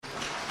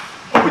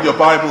Open your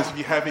Bibles, if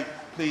you have it,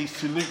 please,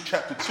 to Luke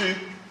chapter 2.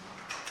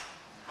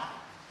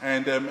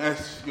 And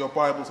as your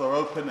Bibles are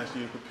open, as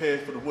you prepare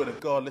for the Word of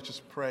God, let's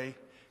just pray.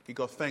 Give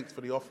God thanks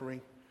for the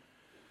offering.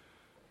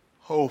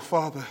 Oh,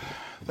 Father,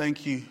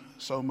 thank you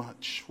so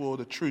much for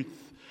the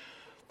truth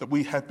that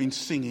we have been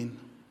singing.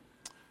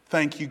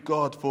 Thank you,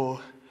 God, for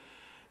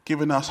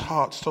giving us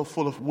hearts so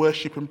full of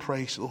worship and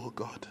praise, Lord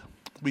God.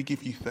 We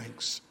give you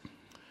thanks.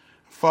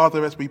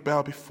 Father, as we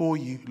bow before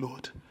you,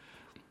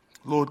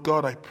 Lord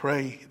God, I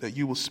pray that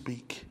you will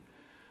speak.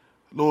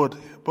 Lord,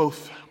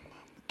 both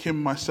Kim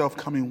and myself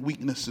come in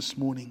weakness this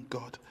morning,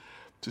 God,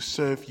 to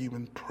serve you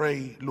and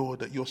pray, Lord,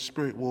 that your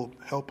Spirit will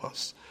help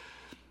us.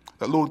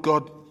 That, Lord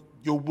God,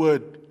 your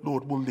word,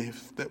 Lord, will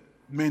live. That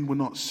men will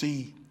not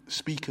see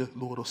speaker,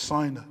 Lord, or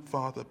signer,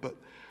 Father, but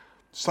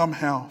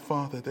somehow,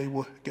 Father, they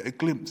will get a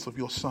glimpse of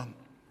your Son.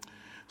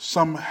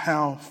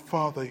 Somehow,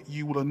 Father,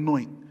 you will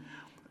anoint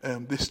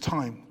this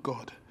time,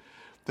 God,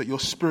 that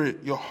your Spirit,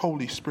 your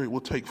Holy Spirit, will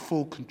take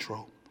full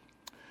control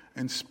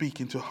and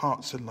speak into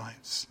hearts and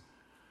lives.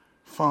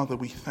 Father,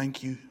 we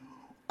thank you.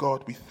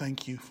 God, we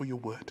thank you for your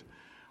word.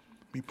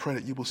 We pray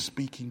that you will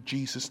speak in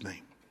Jesus'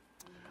 name.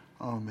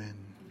 Amen.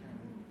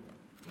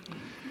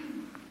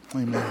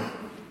 Amen.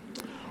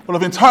 Well,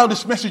 I've entitled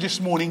this message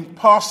this morning,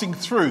 Passing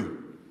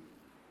Through.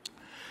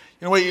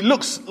 You know, it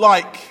looks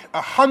like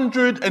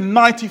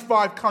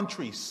 195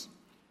 countries.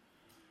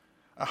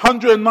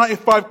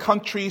 195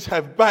 countries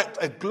have backed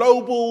a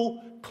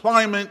global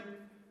climate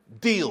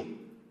deal,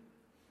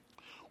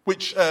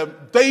 which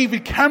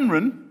David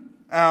Cameron,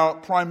 our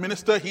Prime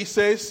Minister, he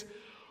says,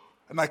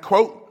 and I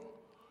quote,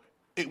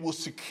 "It will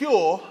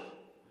secure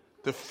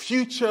the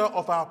future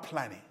of our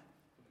planet."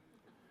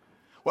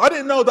 Well, I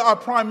didn't know that our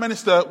Prime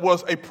Minister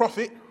was a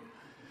prophet,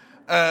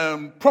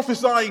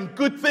 prophesying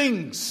good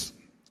things.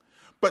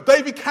 But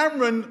David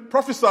Cameron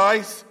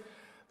prophesies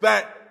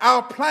that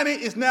our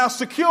planet is now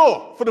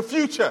secure for the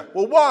future.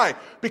 Well, why?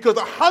 Because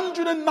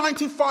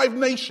 195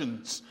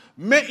 nations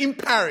met in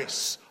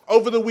Paris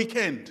over the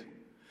weekend.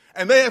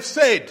 And they have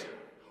said,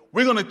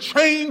 we're going to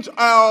change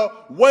our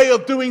way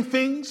of doing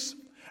things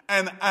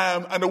and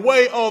a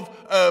way of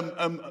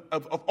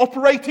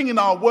operating in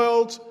our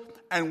world.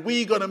 And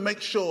we're going to make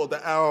sure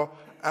that our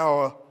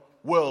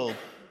world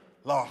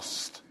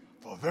lasts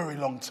for a very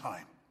long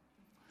time.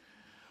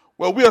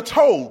 Well, we are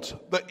told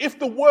that if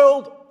the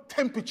world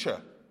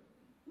temperature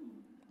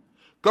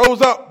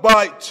goes up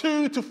by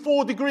 2 to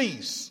 4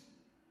 degrees,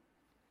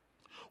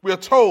 we are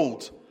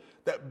told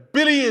that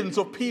billions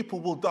of people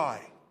will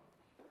die.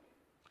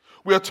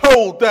 We are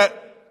told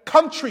that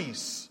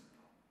countries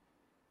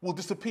will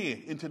disappear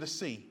into the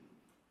sea.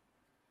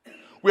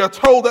 We are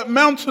told that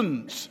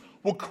mountains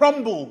will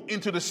crumble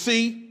into the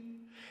sea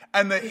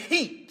and the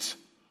heat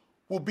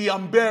will be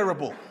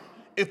unbearable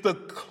if the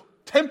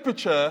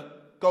temperature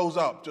goes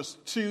up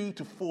just 2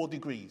 to 4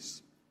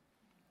 degrees.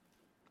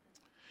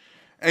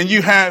 And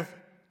you have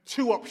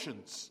two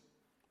options.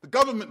 The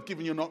government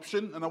giving you an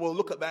option, and I will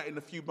look at that in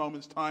a few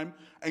moments' time.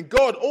 And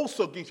God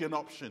also gives you an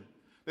option.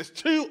 There's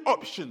two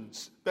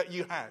options that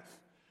you have.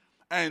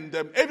 And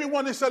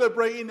everyone is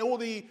celebrating, all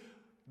the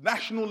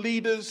national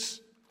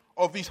leaders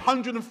of these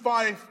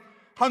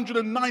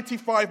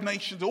 195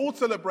 nations are all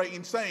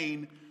celebrating,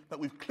 saying that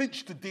we've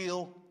clinched the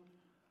deal,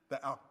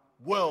 that our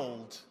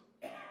world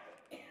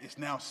is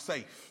now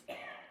safe. So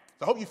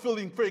I hope you're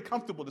feeling very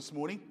comfortable this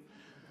morning,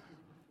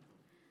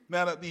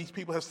 now that these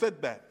people have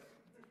said that.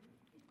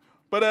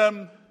 But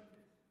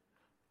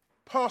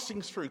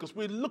passing through, because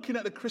we're looking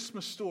at the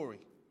Christmas story.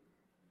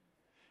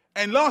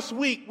 And last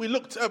week we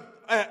looked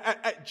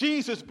at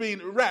Jesus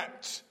being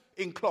wrapped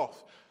in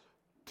cloth.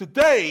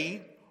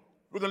 Today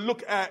we're going to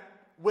look at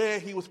where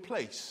he was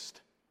placed.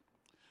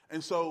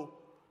 And so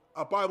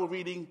our Bible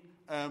reading,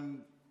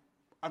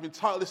 I've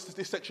entitled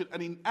this section,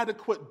 An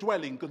Inadequate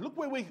Dwelling, because look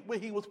where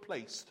he was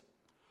placed.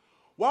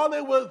 While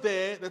they were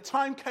there, the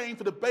time came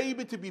for the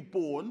baby to be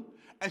born,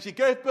 and she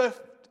gave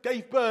birth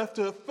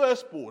to her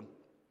firstborn,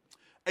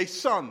 a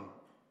son.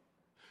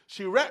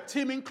 She wrapped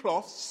him in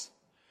cloths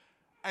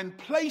and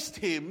placed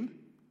him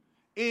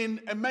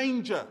in a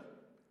manger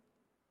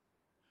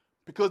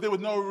because there was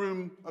no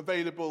room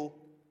available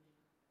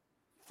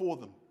for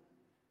them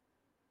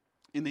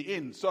in the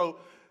inn. So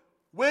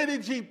where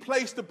did she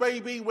place the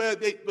baby? Where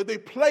they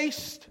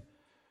placed,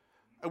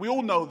 and we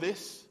all know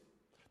this,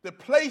 they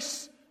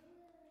placed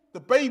the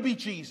baby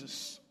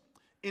Jesus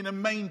in a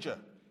manger.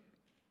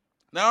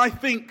 Now, I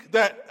think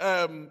that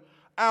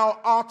our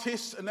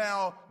artists and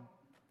our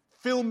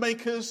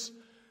filmmakers,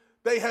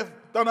 they have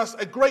done us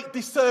a great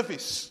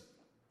disservice.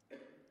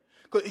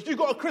 Because if you've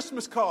got a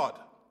Christmas card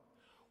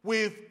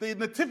with the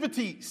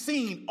nativity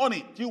scene on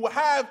it, you will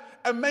have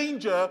a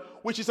manger,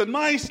 which is a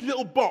nice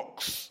little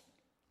box,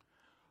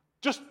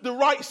 just the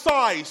right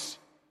size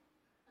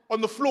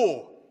on the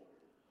floor.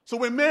 So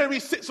when Mary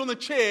sits on the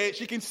chair,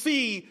 she can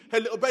see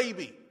her little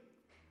baby.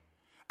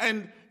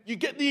 And you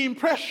get the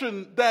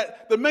impression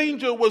that the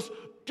manger was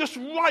just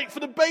right for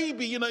the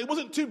baby. You know, it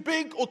wasn't too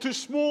big or too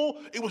small.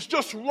 It was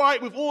just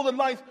right with all the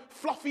nice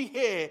fluffy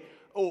hair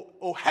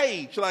or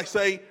hay, shall I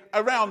say,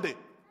 around it.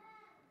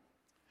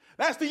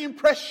 That's the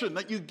impression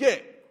that you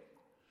get.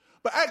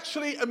 But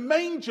actually, a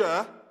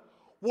manger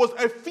was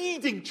a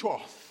feeding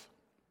trough.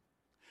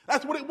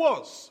 That's what it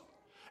was.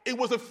 It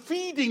was a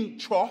feeding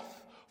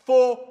trough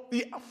for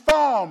the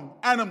farm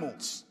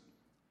animals.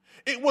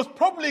 It was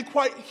probably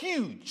quite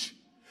huge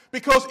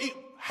because it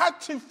had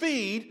to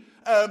feed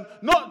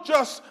not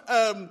just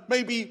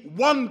maybe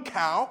one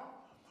cow,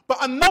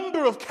 but a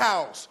number of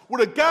cows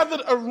would have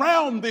gathered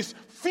around this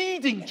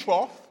feeding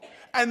trough,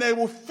 and they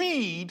will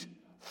feed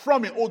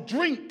from it or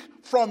drink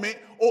from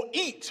it or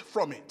eat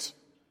from it.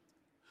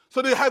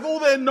 So they have all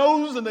their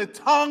nose and their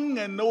tongue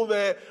and all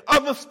their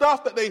other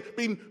stuff that they've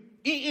been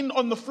eating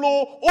on the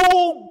floor,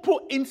 all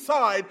put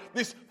inside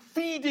this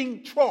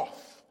feeding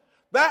trough.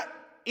 That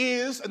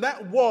is, and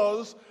that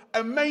was,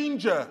 a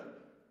manger.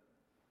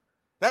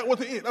 That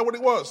was it. That's what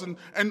it was.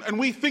 And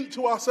we think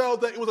to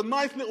ourselves that it was a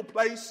nice little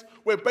place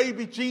where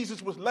baby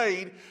Jesus was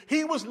laid.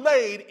 He was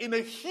laid in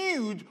a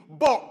huge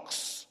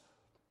box.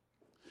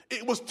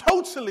 It was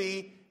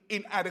totally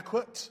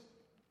inadequate.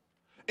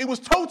 It was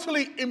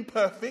totally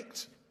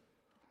imperfect.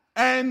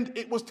 And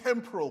it was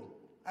temporal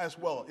as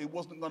well. It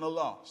wasn't going to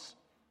last.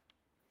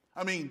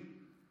 I mean,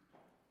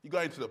 you go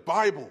into the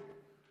Bible,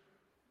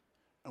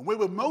 and where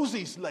was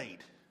Moses laid?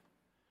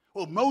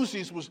 Well,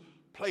 Moses was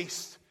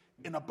placed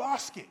in a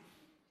basket.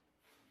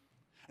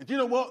 And do you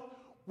know what?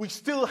 We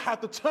still have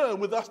the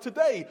term with us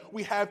today.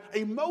 We have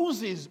a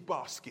Moses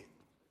basket.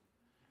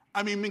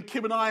 I mean,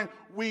 Kim and I,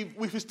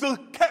 we've still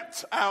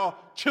kept our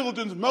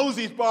children's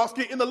Moses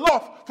basket in the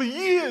loft for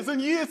years and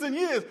years and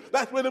years.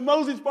 That's where the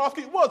Moses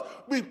basket was.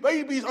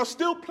 Babies are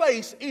still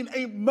placed in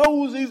a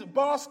Moses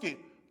basket.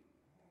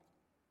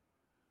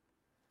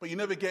 But you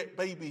never get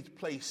babies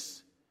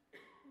placed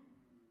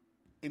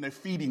in a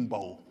feeding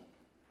bowl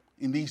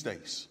in these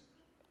days.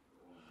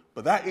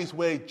 But that is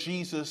where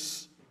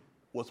Jesus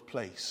was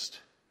placed.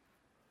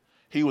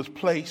 He was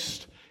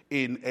placed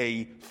in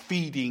a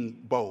feeding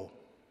bowl.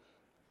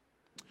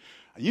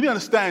 And you need to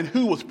understand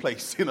who was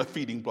placed in a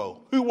feeding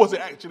bowl. Who was it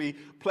actually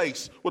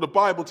placed? Well, the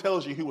Bible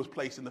tells you who was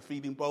placed in the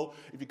feeding bowl.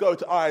 If you go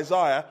to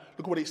Isaiah,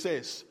 look what it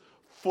says.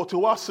 For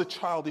to us a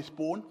child is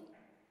born,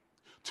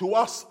 to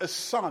us a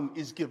son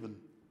is given,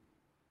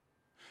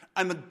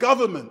 and the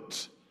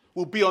government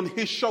will be on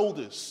his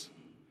shoulders,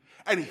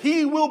 and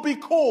he will be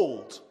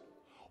called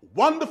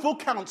Wonderful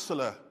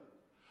Counselor,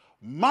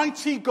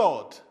 Mighty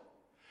God,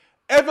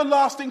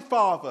 Everlasting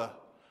Father,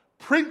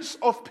 Prince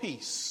of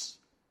Peace.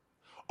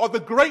 Of the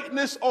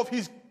greatness of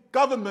his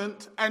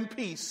government and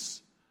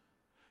peace,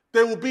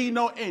 there will be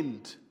no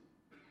end.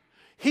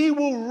 He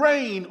will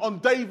reign on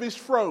David's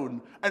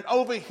throne and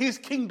over his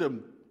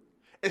kingdom,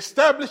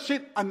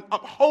 establishing and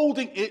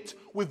upholding it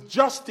with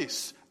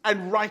justice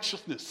and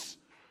righteousness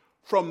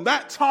from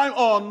that time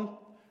on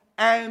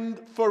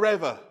and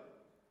forever.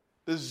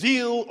 The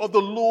zeal of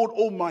the Lord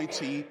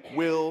Almighty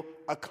will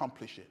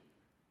accomplish it.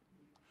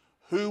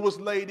 Who was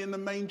laid in the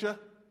manger?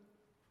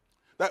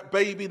 That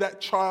baby,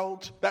 that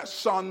child, that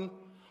son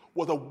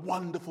was a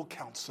wonderful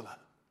counselor.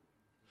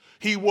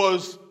 He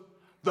was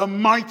the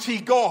mighty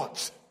God.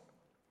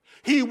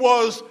 He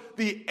was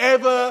the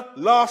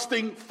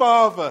everlasting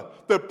Father,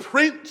 the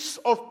Prince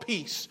of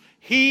Peace.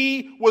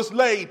 He was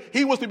laid.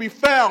 He was to be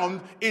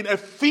found in a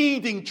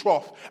feeding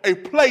trough, a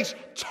place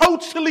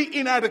totally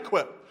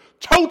inadequate,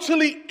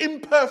 totally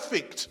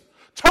imperfect,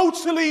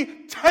 totally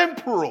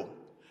temporal.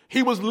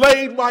 He was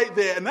laid right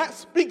there, and that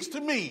speaks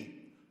to me.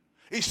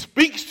 It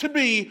speaks to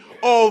me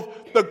of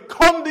the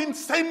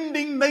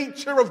condescending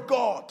nature of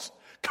God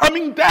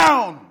coming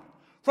down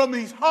from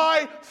his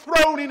high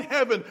throne in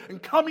heaven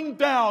and coming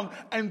down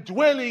and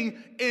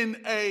dwelling in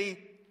a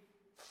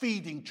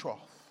feeding trough.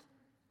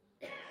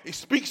 It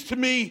speaks to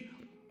me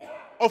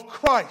of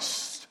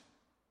Christ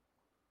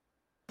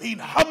being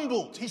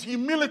humbled, his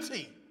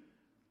humility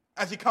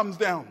as he comes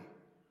down.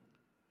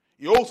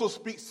 He also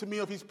speaks to me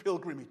of his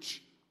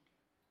pilgrimage,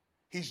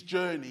 his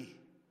journey.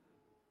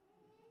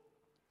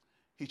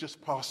 He's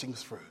just passing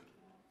through.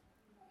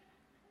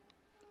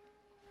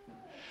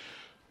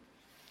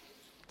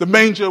 The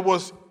manger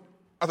was,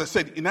 as I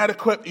said,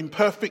 inadequate,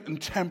 imperfect,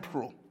 and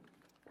temporal,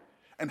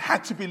 and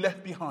had to be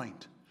left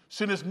behind. As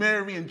soon as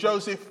Mary and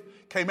Joseph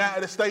came out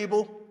of the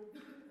stable,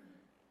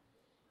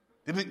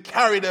 they didn't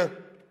carry the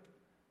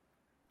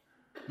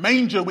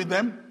manger with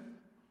them.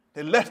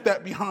 They left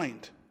that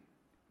behind.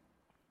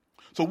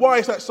 So why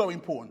is that so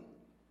important?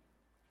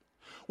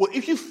 Well,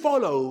 if you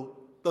follow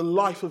the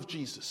life of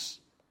Jesus,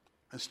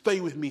 and stay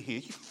with me here.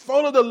 You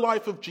follow the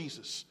life of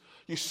Jesus.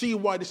 You see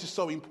why this is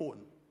so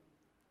important.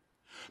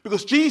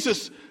 Because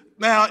Jesus,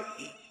 now,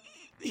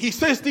 he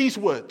says these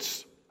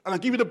words, and I'll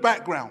give you the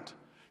background.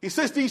 He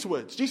says these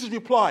words. Jesus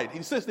replied,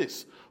 he says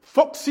this,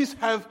 foxes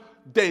have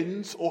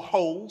dens or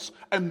holes,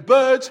 and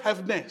birds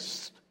have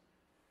nests,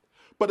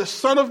 but the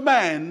Son of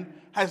Man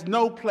has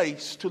no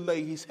place to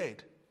lay his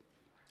head.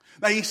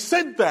 Now, he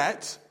said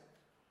that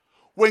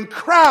when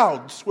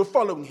crowds were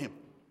following him.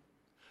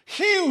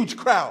 Huge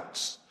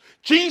crowds.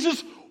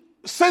 Jesus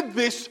said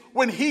this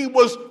when he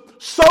was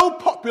so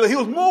popular. He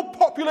was more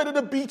popular than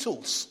the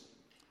Beatles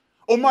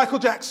or Michael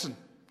Jackson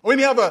or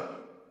any other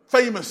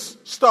famous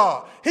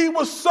star. He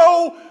was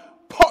so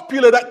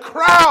popular that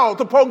crowds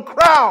upon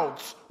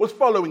crowds was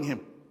following him.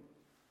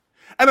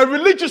 And a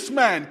religious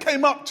man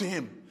came up to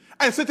him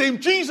and said to him,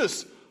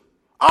 Jesus,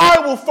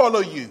 I will follow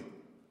you.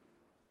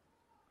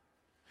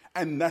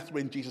 And that's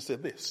when Jesus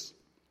said this: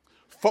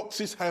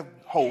 foxes have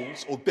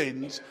holes or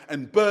dens,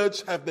 and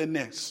birds have their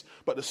nests,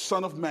 but the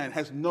Son of Man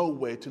has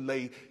nowhere to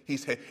lay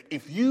his head.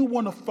 If you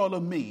want to follow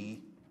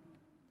me,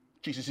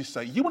 Jesus is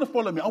saying, you want to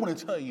follow me, I want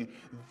to tell you,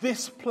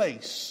 this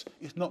place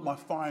is not my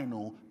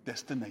final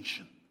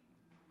destination.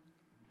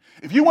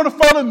 If you want to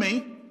follow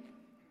me,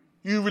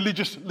 you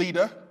religious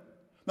leader,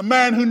 the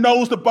man who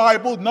knows the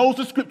Bible, knows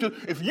the scripture,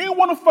 if you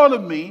want to follow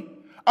me,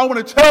 I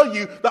want to tell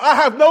you that I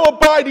have no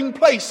abiding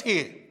place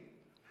here.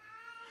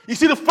 You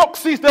see, the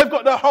foxes, they've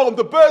got their home,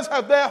 the birds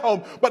have their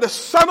home, but the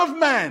Son of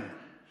Man,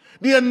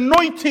 the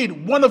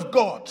anointed one of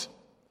God,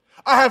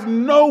 I have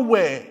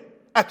nowhere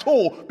at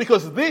all,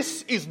 because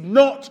this is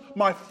not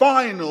my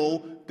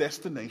final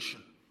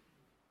destination.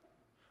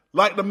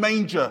 Like the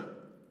manger,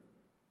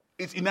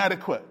 it's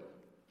inadequate.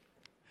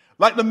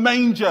 Like the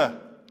manger,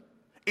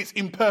 it's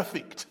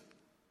imperfect.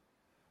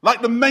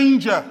 Like the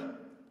manger,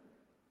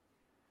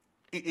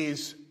 it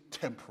is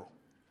temporal.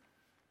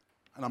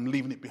 And I'm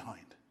leaving it behind.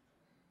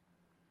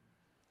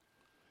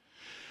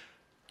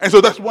 And so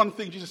that's one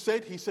thing Jesus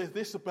said. He says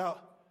this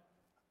about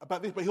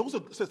this, but he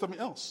also said something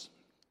else.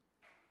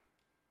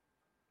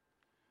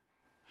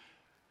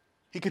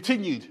 He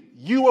continued,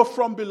 you are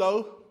from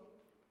below,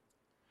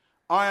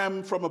 I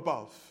am from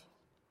above.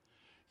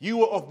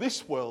 You are of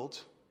this world,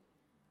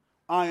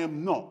 I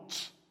am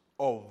not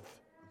of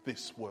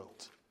this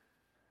world.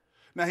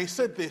 Now he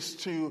said this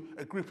to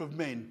a group of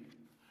men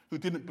who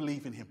didn't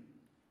believe in him.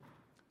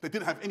 They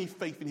didn't have any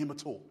faith in him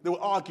at all. They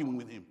were arguing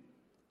with him.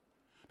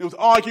 They was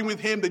arguing with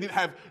him. They didn't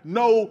have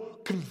no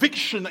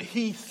conviction that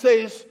he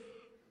says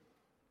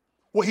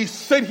what he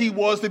said he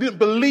was. They didn't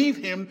believe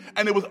him,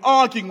 and they was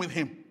arguing with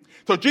him.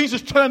 So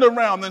Jesus turned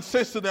around and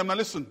says to them, now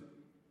listen,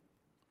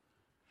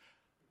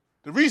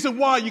 the reason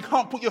why you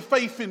can't put your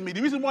faith in me,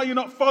 the reason why you're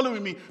not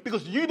following me,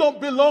 because you don't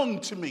belong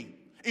to me.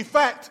 In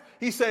fact,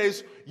 he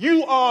says,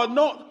 you are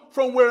not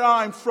from where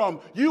I'm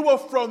from. You are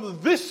from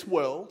this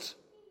world.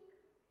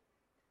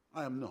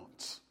 I am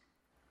not.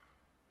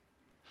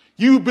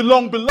 You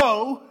belong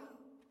below.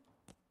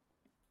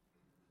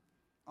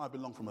 I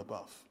belong from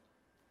above.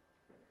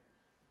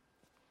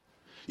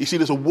 You see,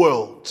 there's a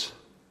world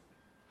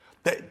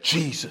that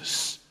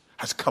Jesus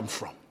has come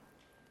from.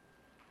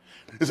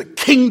 There's a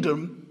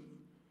kingdom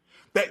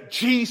that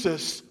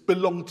Jesus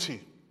belonged to.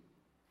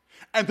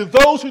 And to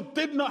those who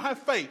did not have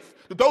faith,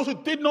 to those who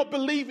did not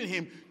believe in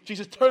him,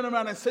 Jesus turned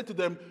around and said to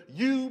them,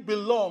 you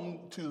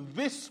belong to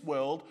this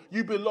world,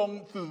 you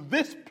belong to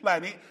this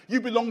planet, you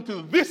belong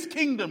to this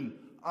kingdom.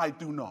 I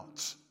do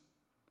not.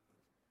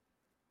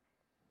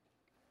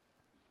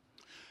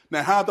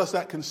 Now, how does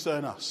that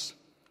concern us?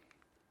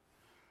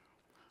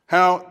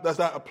 How does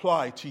that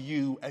apply to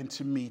you and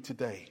to me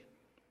today?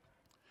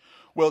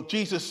 Well,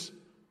 Jesus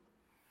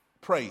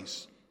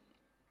prays.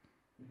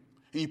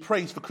 He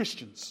prays for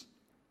Christians.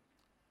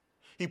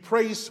 He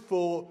prays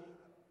for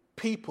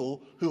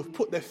people who have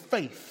put their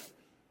faith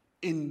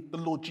in the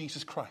Lord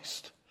Jesus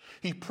Christ.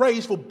 He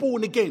prays for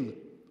born-again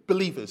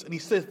believers, and he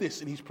says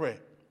this in his prayer.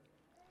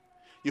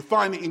 You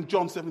find it in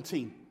John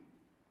 17.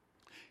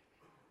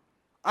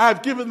 I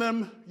have given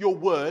them your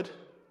word,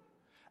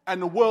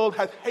 and the world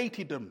hath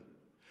hated them,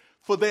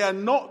 for they are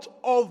not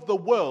of the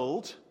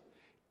world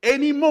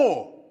any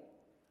more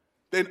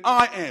than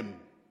I am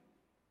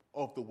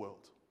of the world.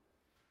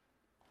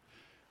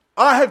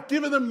 I have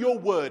given them your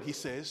word, he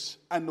says,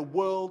 and the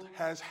world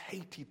has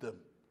hated them.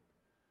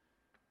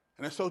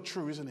 And that's so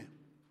true, isn't it?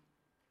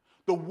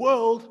 The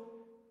world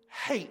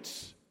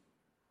hates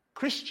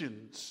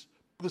Christians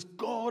because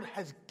God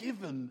has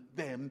given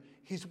them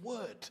his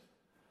word.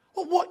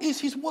 Well, what is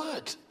his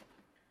word?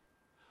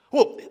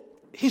 Well,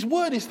 his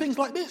word is things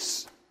like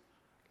this.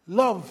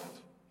 Love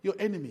your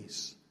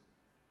enemies.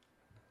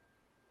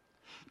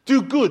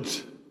 Do good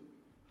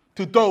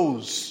to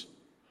those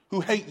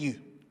who hate you.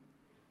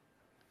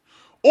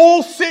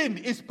 All sin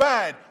is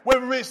bad,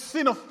 whether it's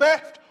sin of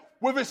theft,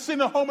 whether it's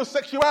sin of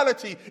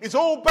homosexuality. It's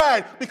all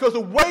bad because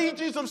the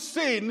wages of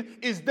sin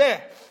is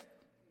death.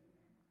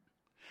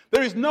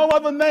 There is no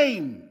other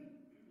name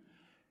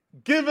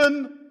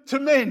given to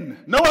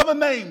men, no other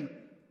name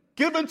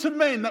given to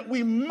men that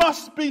we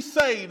must be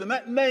saved, and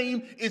that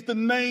name is the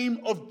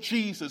name of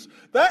Jesus.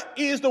 That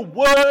is the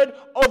word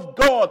of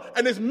God,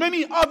 and there's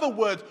many other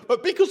words,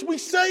 but because we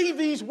say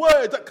these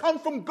words that come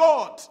from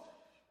God,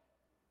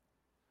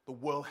 the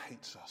world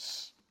hates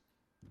us.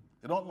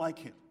 They don't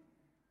like it.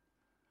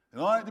 They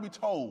don't like to be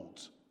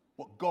told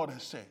what God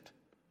has said.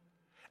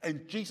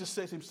 And Jesus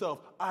says himself,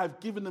 I have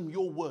given them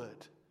your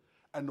word,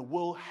 and the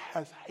world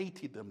has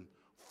hated them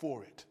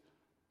for it.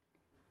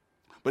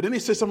 But then he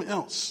says something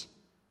else.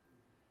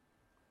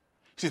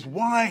 He says,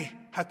 why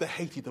have they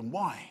hated them?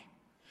 Why?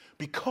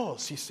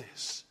 Because, he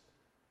says,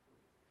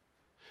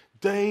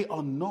 they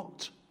are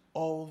not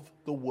of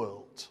the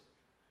world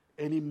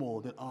any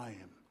more than I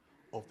am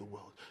of the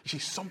world. You see,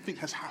 something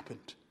has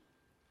happened.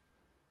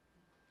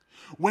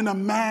 When a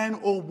man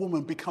or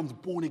woman becomes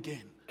born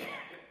again,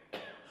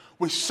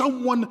 when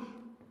someone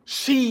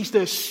sees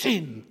their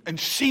sin and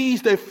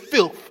sees their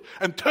filth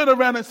and turn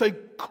around and say,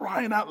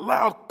 crying out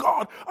loud,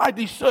 God, I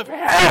deserve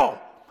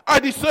hell. I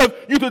deserve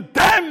you to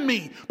damn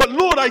me. But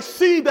Lord, I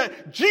see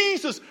that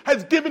Jesus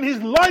has given his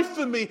life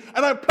for me,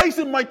 and I'm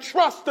placing my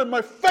trust and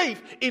my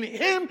faith in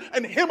him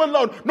and him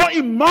alone. Not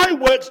in my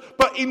works,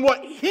 but in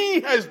what he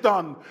has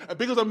done. And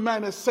because a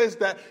man that says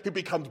that, he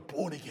becomes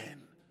born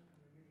again.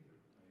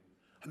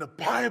 And the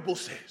Bible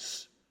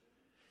says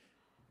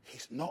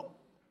he's not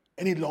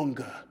any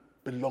longer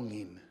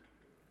belonging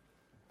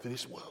to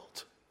this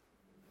world.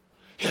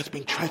 He has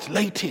been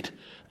translated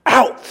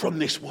out from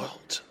this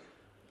world.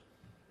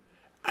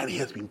 And he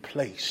has been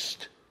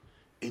placed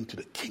into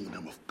the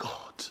kingdom of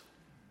God.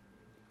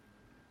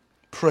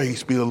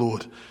 Praise be the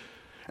Lord.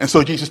 And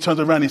so Jesus turns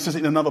around and he says it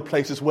in another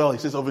place as well. He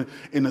says over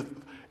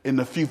in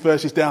a few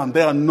verses down,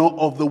 they are not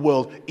of the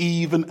world,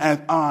 even as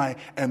I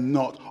am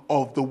not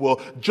of the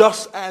world.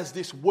 Just as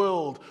this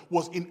world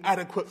was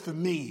inadequate for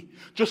me,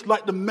 just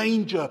like the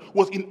manger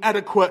was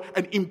inadequate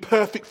and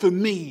imperfect for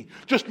me,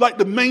 just like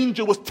the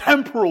manger was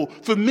temporal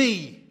for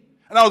me,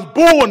 and I was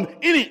born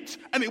in it,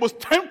 and it was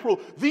temporal.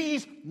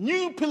 These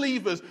new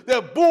believers,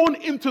 they're born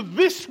into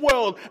this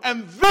world,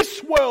 and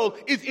this world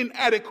is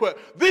inadequate.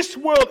 This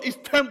world is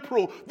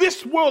temporal.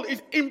 This world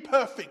is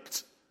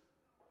imperfect.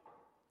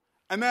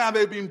 And now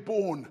they've been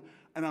born,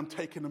 and I'm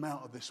taking them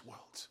out of this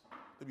world.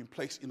 They've been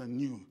placed in a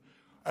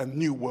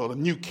new world, a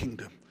new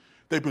kingdom.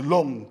 They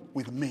belong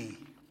with me.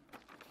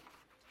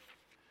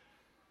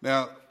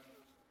 Now,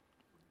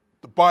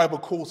 the Bible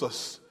calls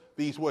us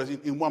these words.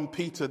 In 1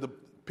 Peter,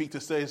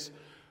 Peter says,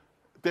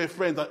 dear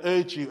friends, I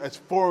urge you as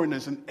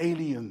foreigners and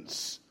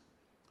aliens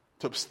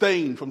to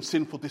abstain from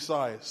sinful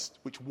desires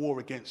which war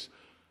against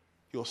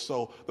your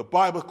soul. The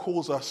Bible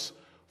calls us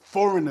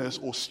foreigners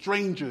or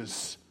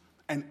strangers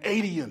and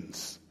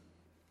aliens.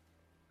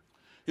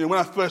 You know, when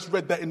I first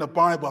read that in the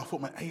Bible, I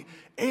thought,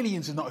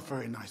 aliens is not a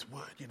very nice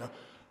word, you know.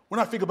 When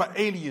I think about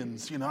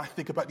aliens, you know, I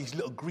think about these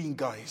little green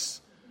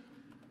guys,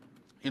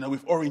 you know,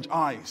 with orange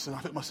eyes. And I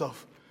think to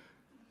myself,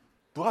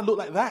 do I look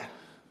like that?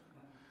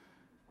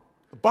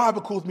 The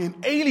Bible calls me an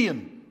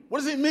alien. What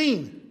does it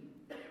mean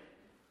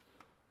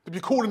to be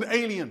called an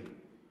alien?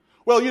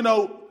 Well, you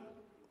know,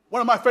 one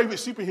of my favorite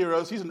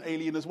superheroes, he's an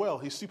alien as well.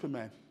 He's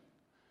Superman.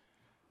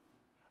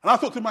 And I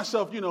thought to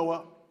myself, you know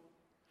what?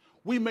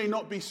 We may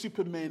not be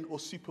supermen or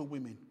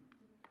superwomen,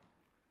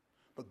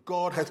 but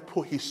God has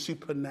put his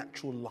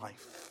supernatural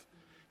life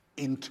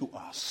into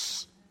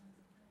us.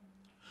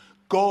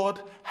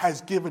 God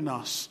has given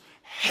us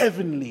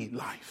heavenly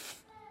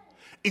life,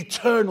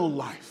 eternal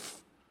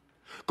life.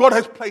 God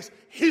has placed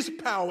his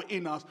power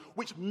in us,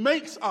 which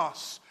makes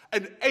us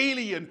an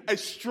alien, a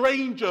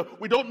stranger.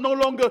 We don't no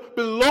longer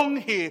belong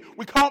here.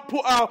 We can't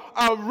put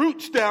our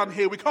roots down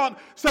here. We can't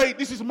say,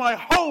 this is my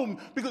home,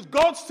 because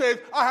God says,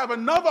 I have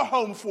another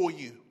home for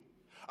you.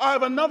 I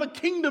have another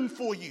kingdom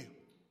for you.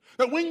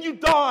 That when you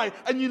die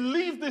and you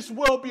leave this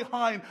world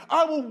behind,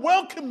 I will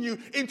welcome you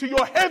into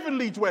your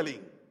heavenly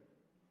dwelling,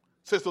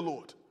 says the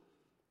Lord.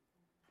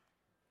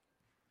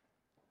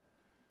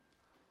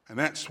 And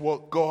that's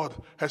what God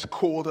has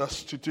called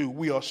us to do.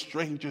 We are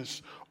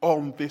strangers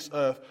on this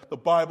earth. The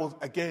Bible,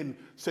 again,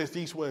 says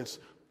these words,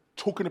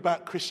 talking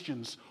about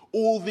Christians.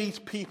 All these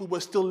people were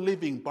still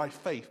living by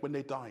faith when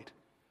they died.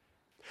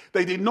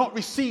 They did not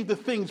receive the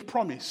things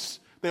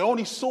promised. They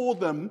only saw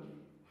them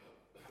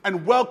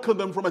and welcomed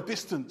them from a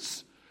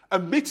distance,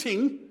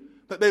 admitting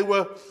that they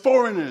were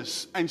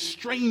foreigners and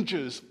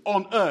strangers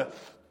on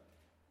earth.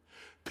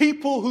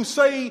 People who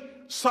say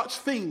such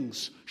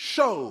things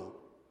show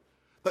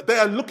that they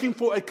are looking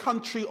for a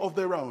country of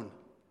their own.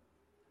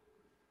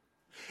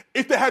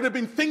 If they had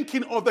been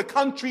thinking of the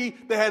country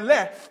they had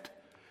left,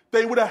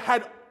 they would have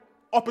had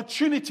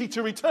opportunity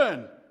to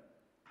return.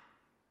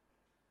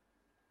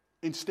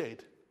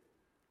 Instead,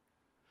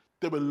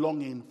 they were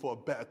longing for a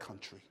better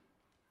country,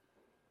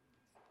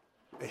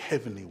 a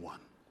heavenly one.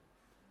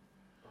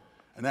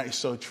 And that is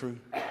so true.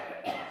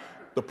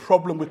 The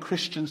problem with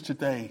Christians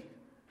today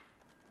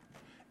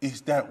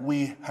is that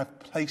we have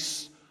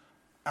placed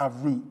our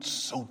roots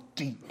so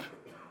deep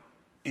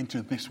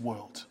into this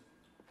world.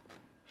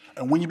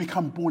 And when you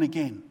become born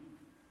again,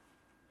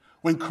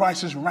 when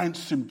Christ has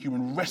ransomed you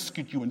and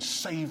rescued you and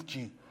saved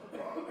you,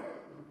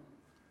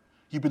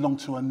 you belong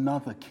to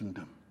another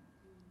kingdom,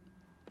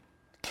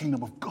 the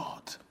kingdom of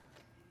God.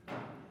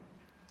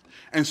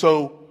 And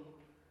so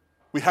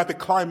we have the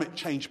climate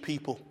change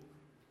people,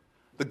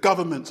 the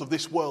governments of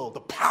this world,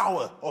 the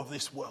power of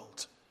this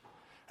world.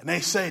 And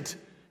they said,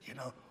 you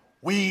know,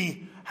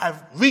 we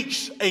have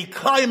reached a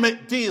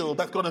climate deal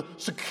that's going to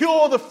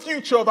secure the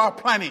future of our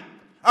planet.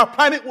 Our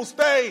planet will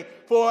stay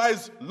for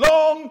as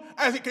long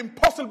as it can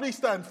possibly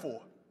stand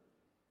for.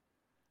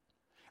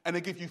 And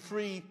they give you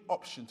 3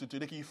 options to do.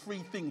 They give you 3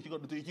 things you've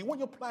got to do. If you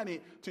want your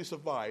planet to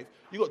survive,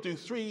 you've got to do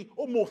 3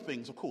 or more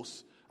things, of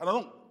course. And I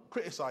don't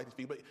criticize this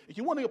thing, but if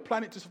you want your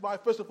planet to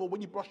survive, first of all,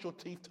 when you brush your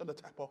teeth, turn the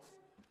tap off.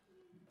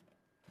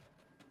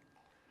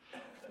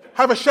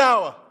 Have a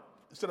shower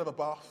instead of a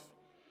bath.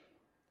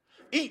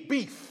 Eat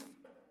beef.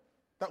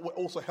 That will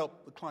also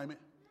help the climate.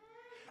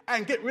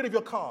 And get rid of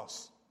your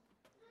cars.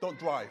 Don't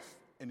drive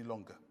any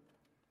longer.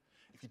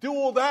 If you do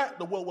all that,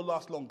 the world will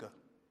last longer.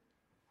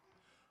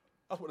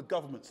 That's what the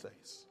government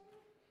says.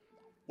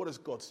 What does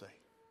God say?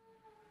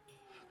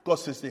 God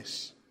says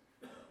this: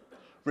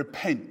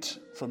 repent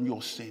from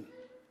your sin.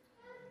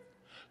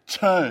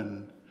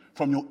 Turn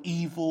from your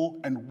evil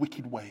and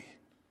wicked way.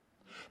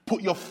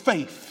 Put your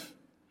faith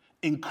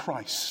in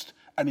Christ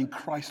and in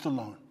Christ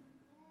alone.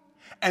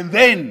 And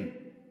then,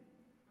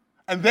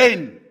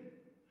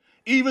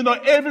 even though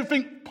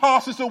everything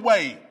passes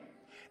away,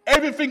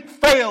 everything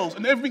fails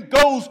and everything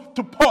goes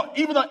to pot,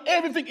 even though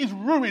everything is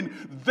ruined,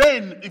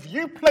 then if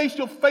you place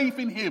your faith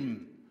in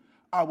him,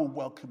 I will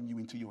welcome you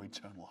into your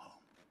eternal home.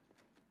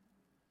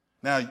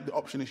 Now, the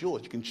option is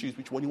yours. You can choose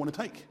which one you want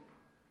to take.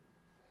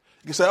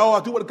 You can say, oh,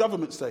 I'll do what the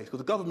government says, because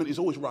the government is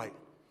always right.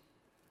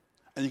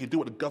 And you can do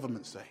what the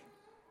government say.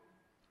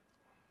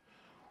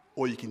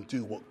 Or you can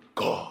do what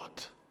God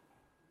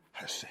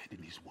has said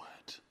in his word.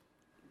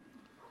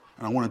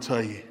 And I want to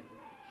tell you,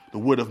 the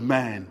word of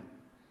man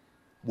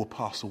will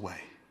pass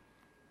away,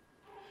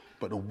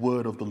 but the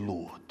word of the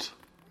Lord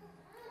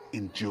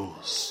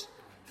endures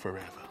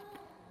forever.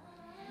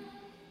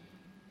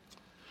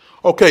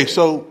 Okay,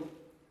 so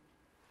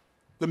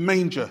the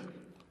manger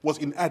was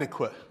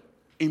inadequate,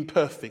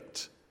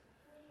 imperfect,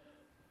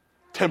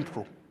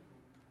 temporal,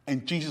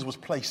 and Jesus was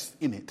placed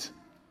in it.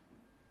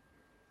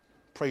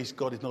 Praise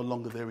God, he's no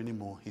longer there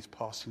anymore. He's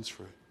passing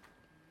through.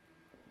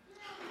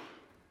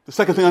 The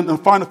second thing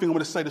and final thing I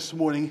want to say this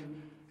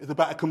morning is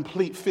about a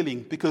complete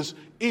filling, because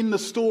in the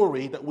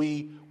story that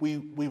we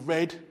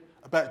read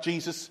about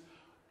Jesus,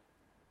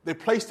 they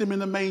placed him in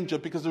the manger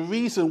because the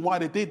reason why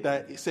they did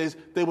that, it says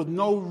there was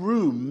no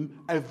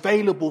room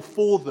available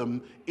for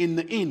them in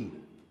the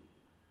inn.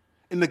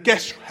 In the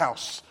guest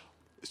house,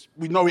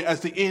 we know it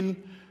as the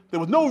inn, there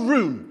was no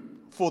room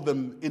for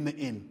them in the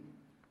inn.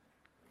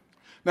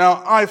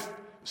 Now, I've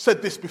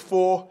said this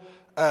before,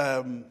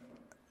 and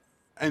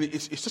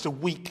it's just a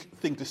weak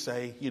thing to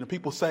say. You know,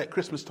 people say at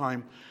Christmas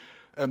time,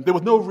 there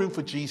was no room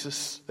for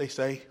Jesus, they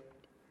say.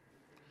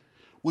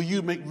 Will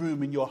you make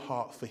room in your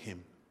heart for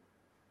him?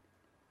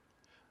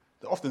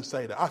 They often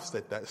say that. I've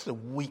said that. It's a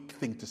weak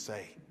thing to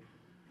say.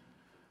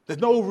 There's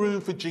no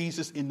room for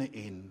Jesus in the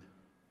inn.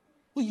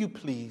 Will you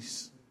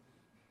please,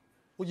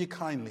 will you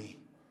kindly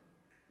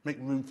make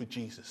room for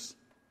Jesus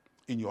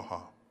in your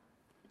heart?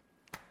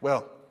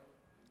 Well,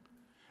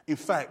 in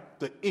fact,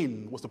 the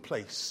inn was the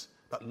place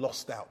that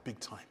lost out big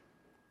time.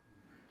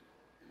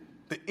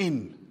 The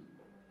inn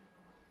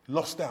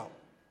lost out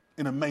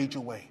in a major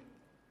way.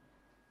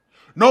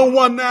 No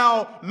one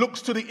now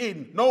looks to the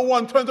inn. No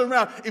one turns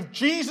around. If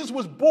Jesus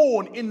was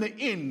born in the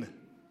inn,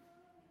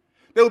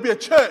 there will be a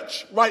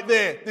church right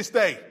there this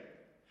day.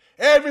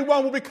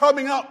 Everyone will be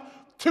coming up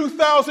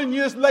 2,000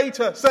 years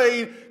later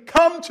saying,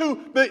 come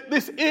to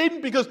this inn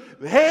because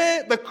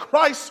here the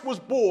Christ was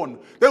born.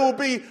 There will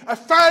be a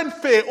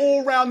fanfare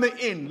all around the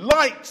inn.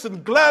 Lights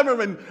and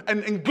glamour and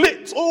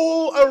glitz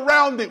all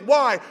around it.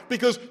 Why?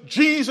 Because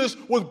Jesus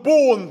was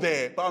born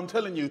there. But I'm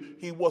telling you,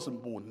 he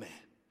wasn't born there.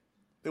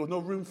 There was no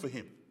room for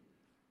him.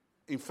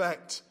 In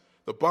fact,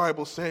 the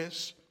Bible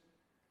says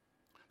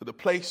that the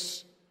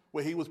place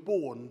where he was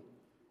born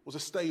was a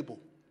stable.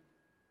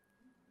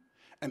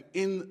 And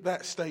in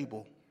that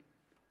stable,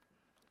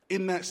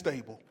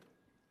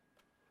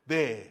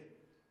 there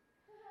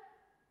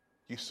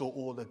you saw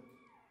all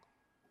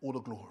the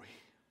glory.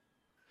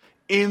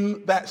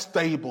 In that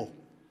stable,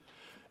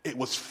 it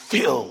was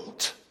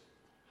filled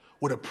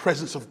with the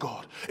presence of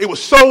God. It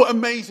was so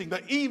amazing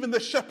that even the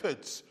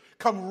shepherds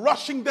come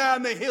rushing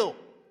down the hill.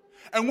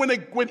 And when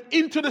they went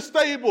into the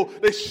stable,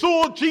 they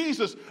saw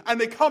Jesus and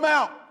they come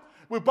out.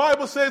 The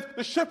Bible says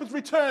the shepherds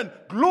returned,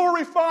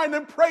 glorifying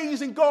and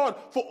praising God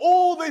for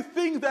all the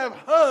things they have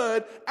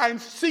heard and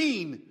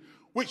seen,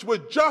 which were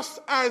just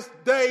as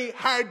they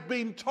had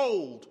been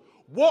told.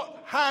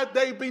 What had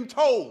they been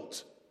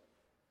told?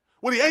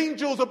 Well, the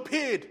angels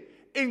appeared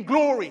in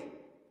glory.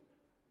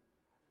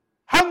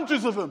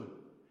 Hundreds of them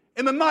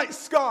in the night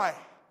sky.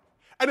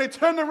 And they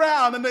turned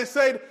around and they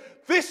said,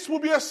 this will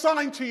be a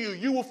sign to you.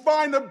 You will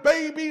find a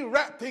baby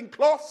wrapped in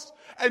cloths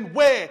and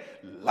where?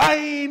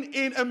 Lying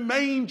in a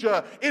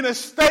manger, in a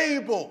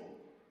stable.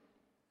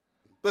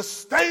 The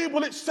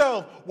stable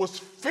itself was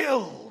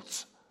filled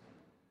with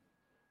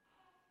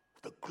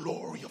the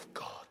glory of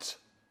God.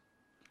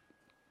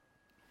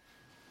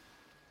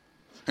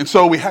 And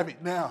so we have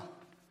it now.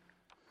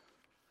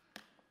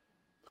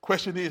 The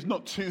question is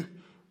not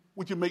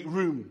would you make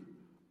room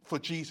for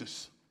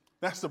Jesus?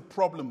 That's the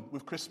problem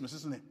with Christmas,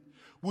 isn't it?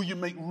 Will you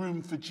make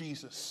room for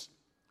Jesus?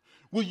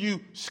 Will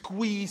you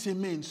squeeze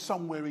him in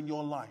somewhere in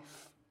your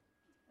life?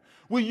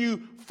 Will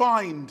you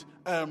find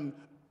a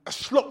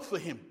slot for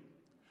him?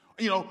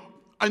 You know,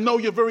 I know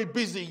you're very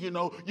busy,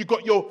 You've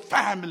got your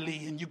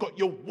family and you've got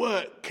your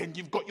work and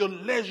you've got your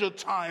leisure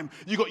time.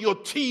 You've got your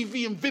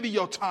TV and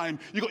video time.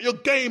 You've got your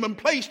game and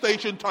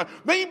PlayStation time.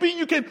 Maybe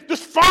you can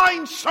just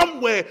find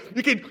somewhere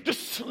you can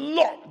just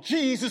slot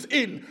Jesus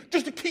in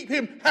just to keep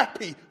him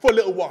happy for a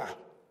little while.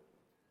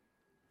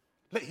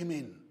 Let him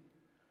in.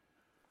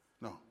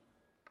 No.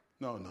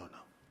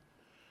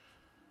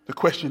 The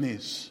question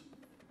is,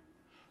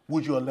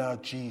 would you allow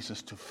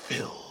Jesus to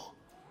fill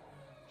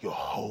your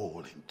whole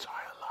entire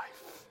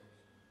life?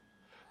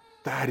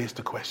 That is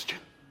the question.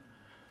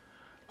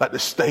 Like the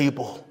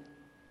stable,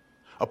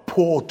 a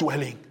poor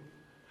dwelling,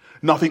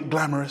 nothing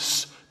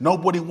glamorous.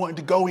 Nobody wanted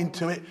to go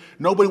into it.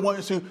 Nobody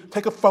wanted to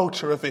take a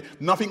photo of it.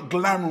 Nothing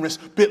glamorous,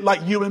 bit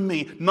like you and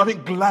me.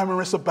 Nothing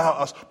glamorous about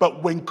us.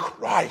 But when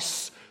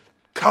Christ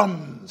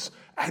comes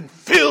and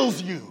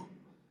fills you,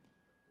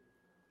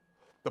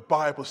 the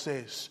Bible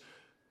says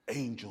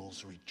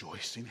angels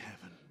rejoice in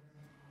heaven.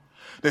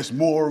 There's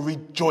more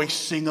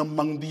rejoicing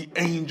among the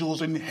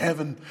angels in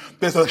heaven.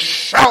 There's a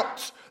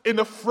shout in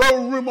the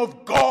throne room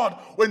of God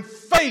when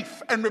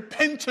faith and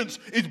repentance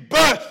is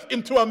birthed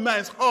into a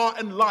man's heart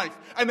and life.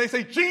 And they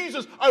say,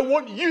 Jesus, I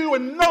want you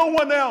and no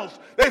one else.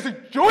 There's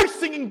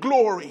rejoicing in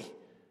glory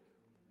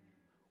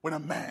when a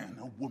man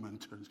or woman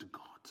turns to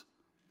God.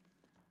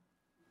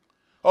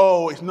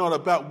 Oh, it's not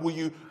about will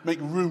you make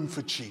room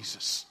for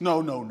Jesus.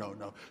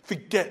 No.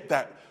 Forget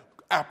that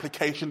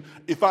application.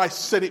 If I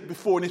said it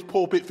before in this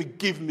pulpit,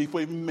 forgive me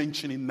for even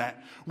mentioning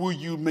that. Will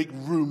you make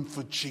room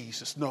for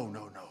Jesus? No.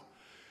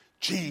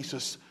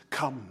 Jesus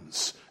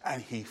comes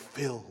and he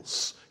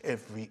fills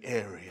every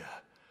area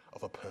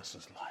of a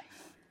person's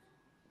life.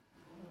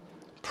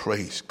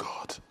 Praise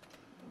God.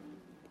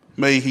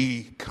 May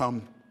he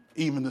come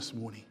even this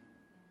morning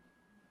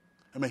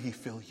and may he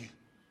fill you.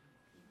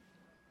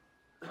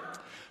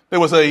 There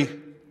was and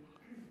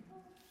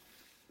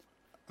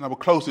I will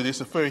close with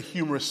this, a very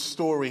humorous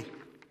story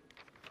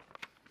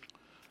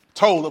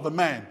told of a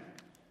man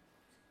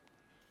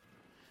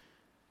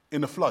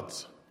in the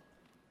floods.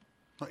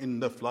 Not in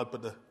the flood,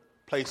 but the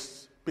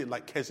place, a bit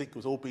like Keswick,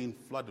 was all being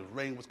flooded.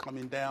 Rain was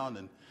coming down,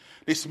 and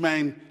this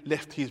man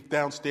left his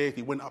downstairs.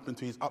 He went up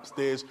into his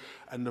upstairs,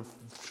 and the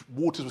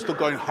waters were still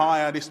going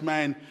higher. This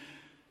man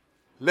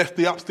left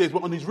the upstairs,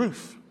 went on his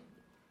roof,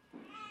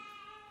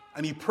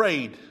 and he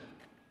prayed.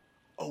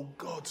 Oh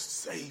God,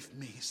 save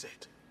me, he said.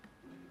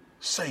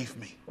 Save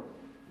me.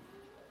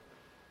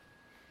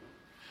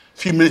 A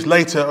few minutes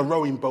later, a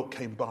rowing boat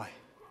came by.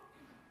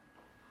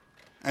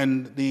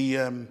 And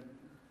the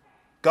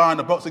guy on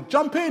the boat said,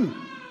 jump in. And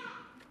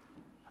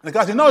the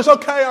guy said, no, it's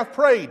okay, I've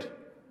prayed.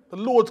 The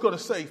Lord's got to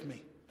save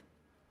me.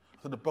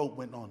 So the boat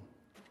went on.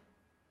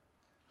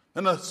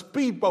 Then a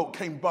speedboat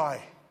came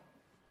by.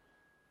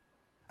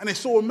 And they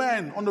saw a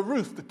man on the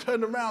roof that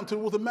turned around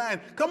towards the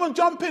man. Come on,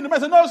 jump in. The man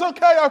said, no, it's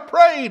okay, I've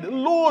prayed. The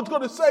Lord's got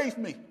to save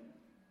me.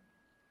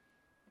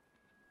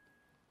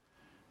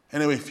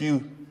 Anyway, a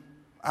few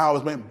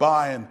hours went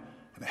by and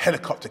a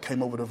helicopter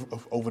came over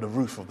the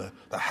roof of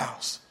the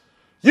house.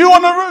 You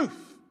on the roof!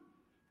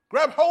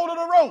 Grab hold of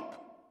the rope.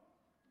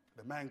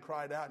 The man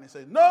cried out and he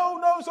said,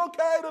 no, it's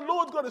okay. The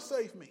Lord's got to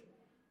save me.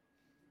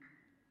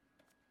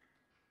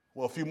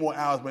 Well, a few more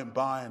hours went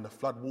by and the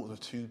flood waters were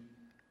too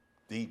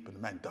deep and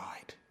the man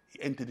died.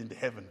 He entered into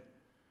heaven.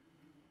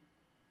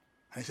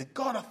 And he said,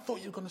 God, I thought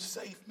you were going to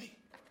save me.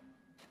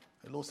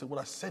 The Lord said, well,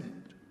 I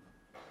sent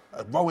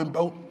a rowing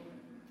boat,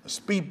 a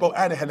speedboat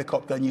and a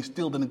helicopter, and you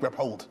still didn't grab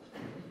hold.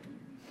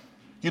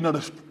 You know,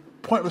 the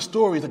point of the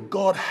story is that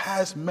God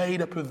has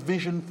made a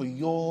provision for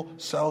your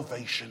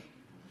salvation.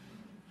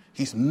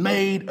 He's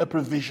made a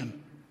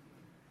provision.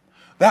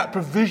 That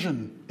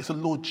provision is the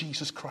Lord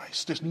Jesus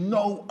Christ. There's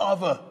no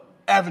other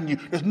avenue.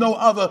 There's no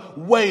other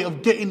way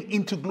of getting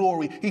into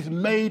glory. He's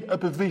made a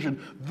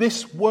provision.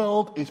 This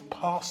world is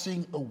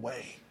passing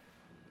away.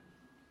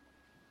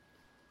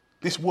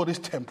 This world is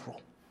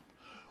temporal.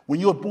 When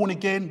you were born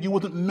again, you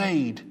wasn't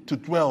made to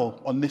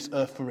dwell on this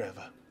earth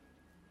forever.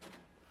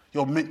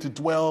 You're meant to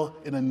dwell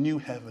in a new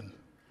heaven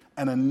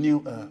and a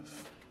new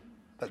earth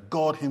that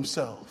God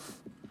himself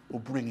will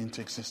bring into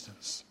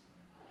existence.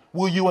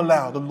 Will you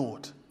allow the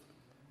Lord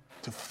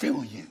to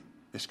fill you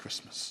this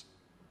Christmas?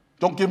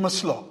 Don't give him a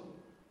slot,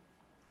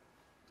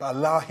 but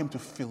allow him to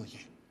fill you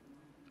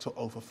to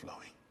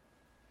overflowing.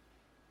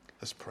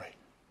 Let's pray.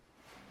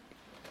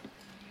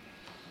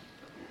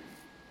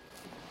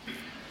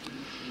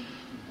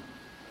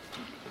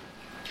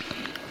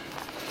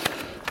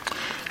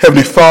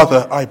 Heavenly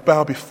Father, I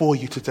bow before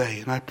you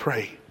today and I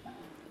pray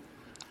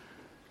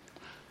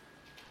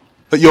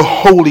that your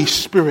Holy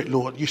Spirit,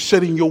 Lord, you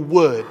said in your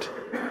word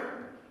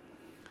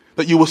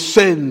that you will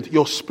send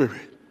your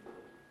Spirit.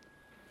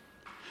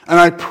 And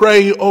I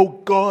pray,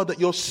 oh God, that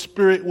your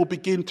Spirit will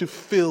begin to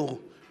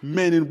fill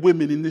men and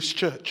women in this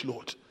church,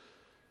 Lord.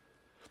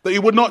 That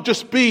it would not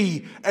just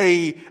be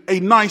a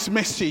nice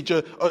message,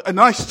 a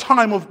nice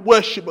time of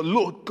worship, but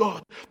Lord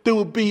God, there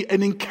will be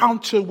an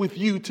encounter with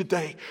you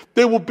today.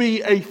 There will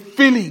be a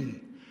filling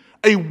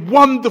a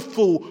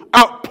wonderful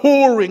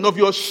outpouring of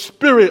your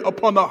Spirit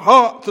upon the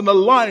hearts and the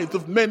lives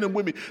of men and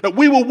women. That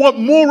we will want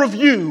more of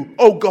you,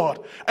 oh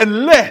God,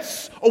 and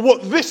less of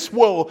what this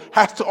world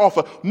has to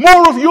offer.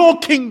 More of your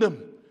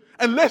kingdom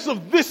and less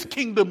of this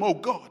kingdom, oh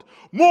God.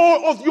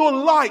 More of your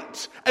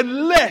light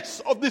and less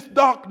of this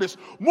darkness.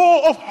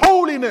 More of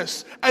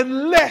holiness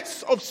and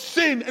less of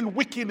sin and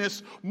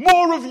wickedness.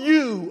 More of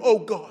you, oh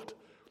God,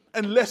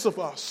 and less of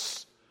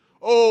us.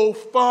 Oh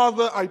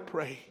Father, I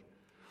pray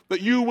that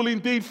you will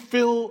indeed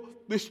fill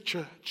this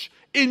church.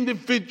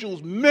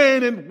 Individuals,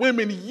 men and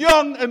women,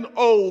 young and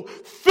old.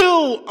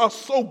 Fill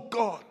us, oh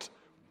God,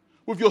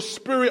 with your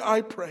Spirit,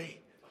 I pray.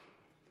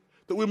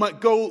 That we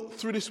might go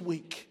through this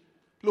week,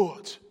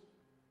 Lord,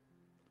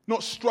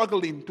 not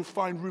struggling to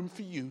find room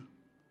for you.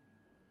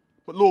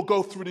 But Lord,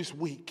 go through this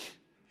week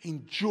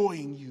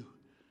enjoying you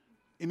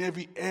in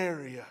every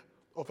area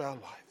of our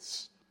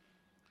lives.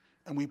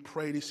 And we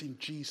pray this in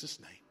Jesus'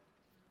 name.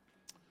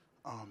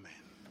 Amen.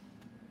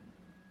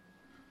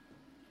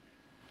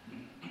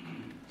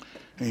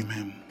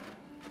 Amen.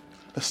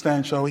 Let's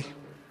stand, shall we?